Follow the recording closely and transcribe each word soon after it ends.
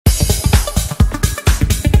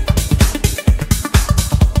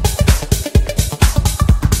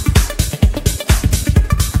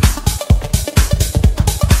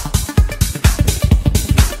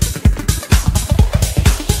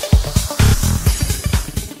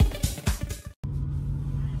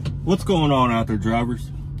What's going on out there,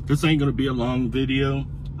 drivers? This ain't gonna be a long video.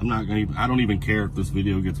 I don't even care if this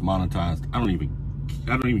video gets monetized. I don't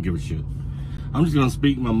even give a shit. I'm just gonna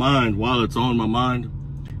speak my mind while it's on my mind,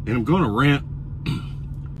 and I'm gonna rant,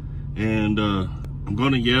 and I'm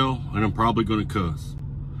gonna yell, and I'm probably gonna cuss.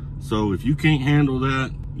 So if you can't handle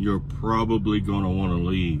that, you're probably gonna wanna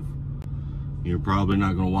leave. You're probably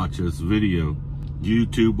not gonna watch this video.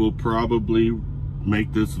 YouTube will probably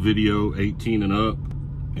make this video 18 and up,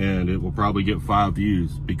 and it will probably get 5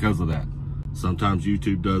 views because of that. Sometimes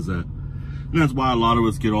YouTube does that. And that's why a lot of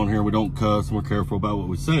us get on here, we don't cuss, and we're careful about what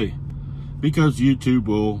we say. Because YouTube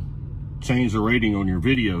will change the rating on your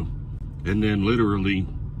video, and then literally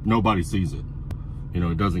nobody sees it. You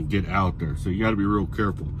know, it doesn't get out there. So you gotta be real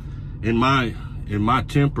careful. In my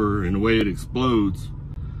temper and the way it explodes,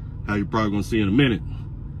 how you're probably gonna see in a minute,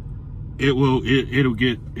 it'll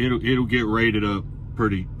get rated up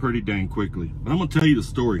pretty dang quickly. But I'm gonna tell you the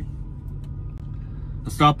story. I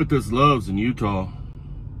stop at this Love's in Utah.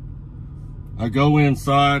 I go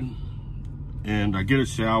inside and I get a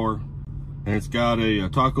shower, and it's got a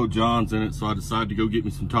Taco John's in it, so I decide to go get me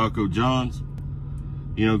some Taco John's,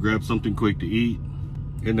 you know, grab something quick to eat,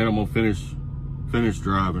 and then I'm gonna finish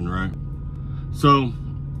driving, right? So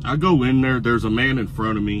I go in there, there's a man in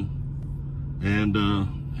front of me, and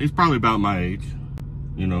he's probably about my age,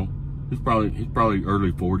 you know. He's probably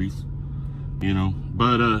early 40s, you know.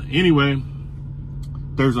 But anyway,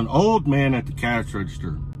 there's an old man at the cash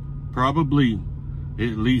register, probably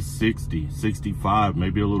at least 60, 65,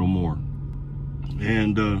 maybe a little more.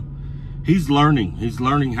 And he's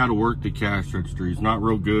learning how to work the cash register. He's not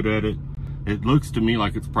real good at it. It looks to me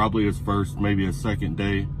like it's probably his first, maybe his second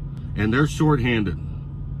day. And they're shorthanded,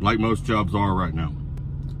 like most jobs are right now.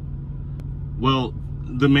 Well,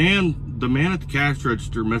 the man at the cash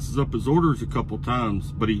register messes up his orders a couple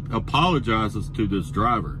times, but he apologizes to this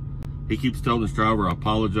driver. He keeps telling this driver, I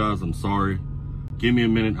apologize, I'm sorry. Give me a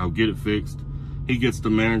minute, I'll get it fixed. He gets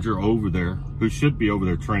the manager over there, who should be over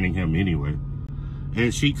there training him anyway.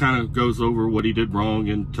 And she kind of goes over what he did wrong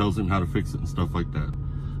and tells him how to fix it and stuff like that.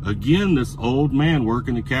 Again, this old man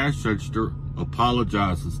working the cash register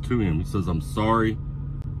apologizes to him. He says, I'm sorry,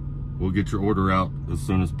 we'll get your order out as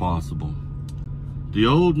soon as possible. The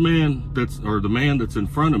old man the man that's in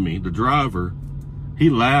front of me, the driver, he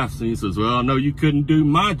laughs and he says, well, I know you couldn't do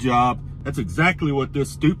my job. That's exactly what this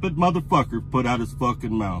stupid motherfucker put out his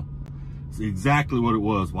fucking mouth. It's exactly what it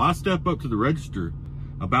was. Well, I step up to the register.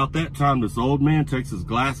 About that time, this old man takes his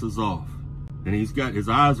glasses off, and his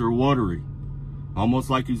eyes are watery, almost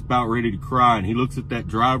like he's about ready to cry. And he looks at that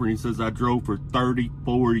driver and he says, I drove for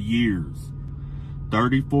 34 years.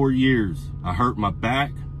 34 years. I hurt my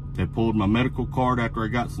back. They pulled my medical card after I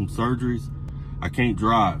got some surgeries. I can't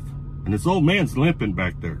drive. And this old man's limping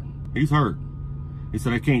back there. He's hurt. He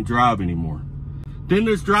said, I can't drive anymore. Then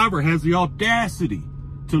this driver has the audacity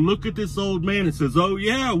to look at this old man and says, oh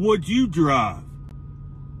yeah, what'd you drive?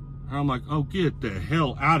 And I'm like, oh, get the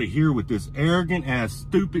hell out of here with this arrogant ass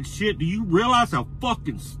stupid shit. Do you realize how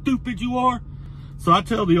fucking stupid you are? So I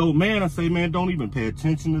tell the old man, I say, man, don't even pay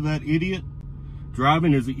attention to that idiot.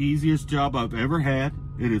 Driving is the easiest job I've ever had.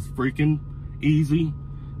 It is freaking easy.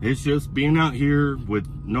 It's just being out here with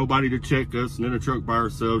nobody to check us and in a truck by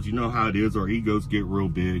ourselves. You know how it is. Our egos get real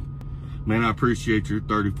big. Man, I appreciate your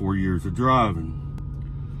 34 years of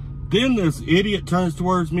driving. Then this idiot turns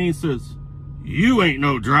towards me and says, you ain't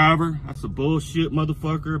no driver. That's a bullshit,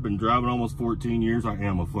 motherfucker. I've been driving almost 14 years. I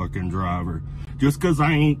am a fucking driver. Just because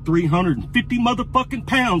I ain't 350 motherfucking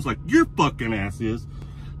pounds like your fucking ass is,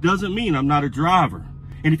 doesn't mean I'm not a driver.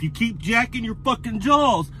 And if you keep jacking your fucking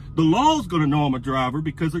jaws, the law's gonna know I'm a driver,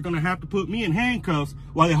 because they're gonna have to put me in handcuffs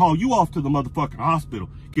while they haul you off to the motherfucking hospital.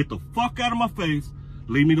 Get the fuck out of my face.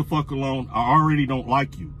 Leave me the fuck alone. I already don't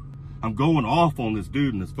like you. I'm going off on this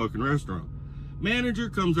dude in this fucking restaurant. Manager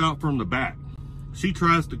comes out from the back. She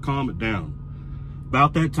tries to calm it down.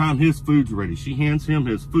 About that time, his food's ready. She hands him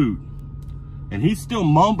his food, and he's still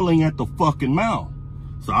mumbling at the fucking mouth.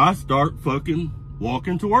 So I start fucking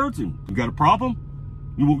walking towards him. You got a problem?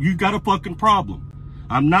 You got a fucking problem.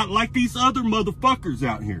 I'm not like these other motherfuckers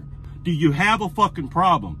out here. Do you have a fucking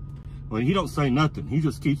problem? Well, he don't say nothing. He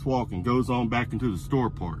just keeps walking, goes on back into the store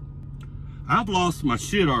part. I've lost my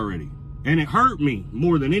shit already. And it hurt me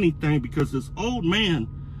more than anything, because this old man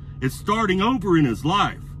is starting over in his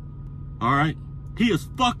life. All right? He is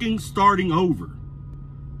fucking starting over.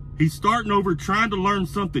 He's starting over trying to learn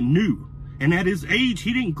something new. And at his age,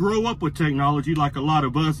 he didn't grow up with technology like a lot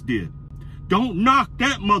of us did. Don't knock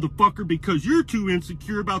that motherfucker because you're too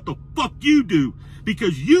insecure about the fuck you do.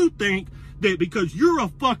 Because you think that because you're a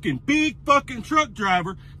fucking big fucking truck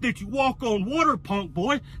driver that you walk on water, punk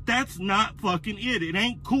boy. That's not fucking it. It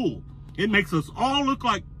ain't cool. It makes us all look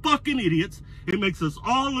like fucking idiots. It makes us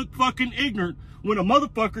all look fucking ignorant when a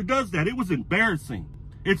motherfucker does that. It was embarrassing.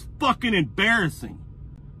 It's fucking embarrassing.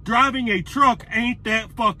 Driving a truck ain't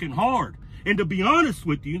that fucking hard. And to be honest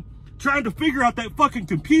with you, trying to figure out that fucking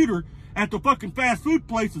computer at the fucking fast food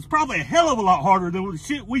place is probably a hell of a lot harder than the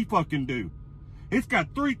shit we fucking do. It's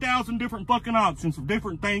got 3,000 different fucking options of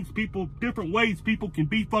different things, different ways people can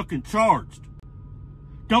be fucking charged.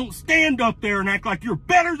 Don't stand up there and act like you're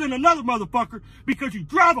better than another motherfucker because you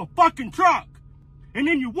drive a fucking truck. And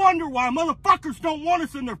then you wonder why motherfuckers don't want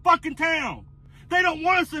us in their fucking town. They don't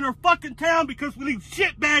want us in their fucking town because we leave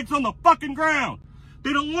shit bags on the fucking ground.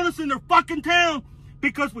 They don't want us in their fucking town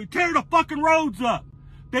because we tear the fucking roads up.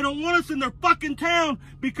 They don't want us in their fucking town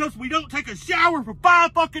because we don't take a shower for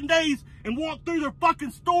 5 fucking days and walk through their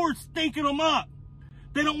fucking stores stinking them up.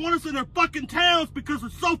 They don't want us in their fucking towns because we're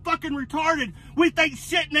so fucking retarded we think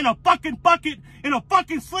shitting in a fucking bucket in a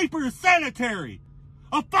fucking sleeper is sanitary.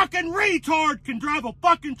 A fucking retard can drive a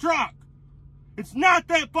fucking truck. It's not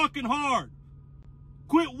that fucking hard.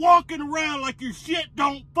 Quit walking around like your shit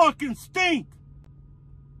don't fucking stink.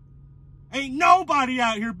 Ain't nobody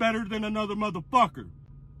out here better than another motherfucker.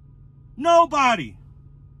 Nobody.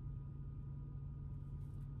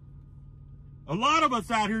 A lot of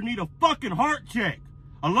us out here need a fucking heart check.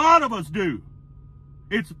 A lot of us do.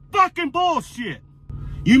 It's fucking bullshit.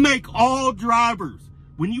 You make all drivers,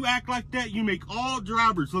 when you act like that, you make all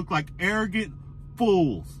drivers look like arrogant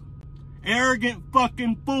fools. Arrogant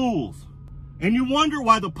fucking fools. And you wonder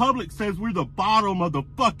why the public says we're the bottom of the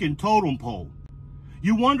fucking totem pole.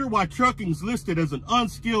 You wonder why trucking's listed as an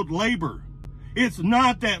unskilled labor. It's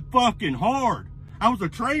not that fucking hard. I was a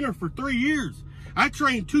trainer for 3 years. I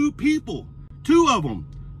trained 2 people, 2 of them,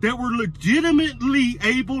 that were legitimately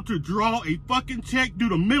able to draw a fucking check due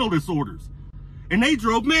to mental disorders. And they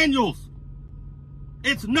drove manuals.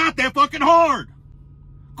 It's not that fucking hard.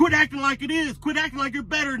 Quit acting like it is. Quit acting like you're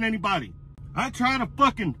better than anybody. I try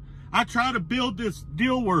to build this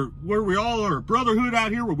deal where we all are a brotherhood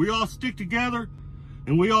out here, where we all stick together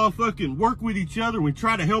and we all fucking work with each other. We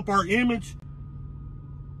try to help our image.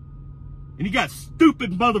 And you got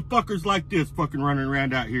stupid motherfuckers like this fucking running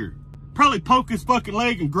around out here. Probably poke his fucking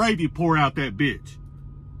leg and gravy pour out that bitch.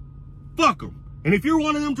 Fuck them. And if you're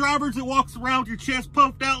one of them drivers that walks around with your chest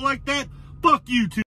puffed out like that, fuck you too.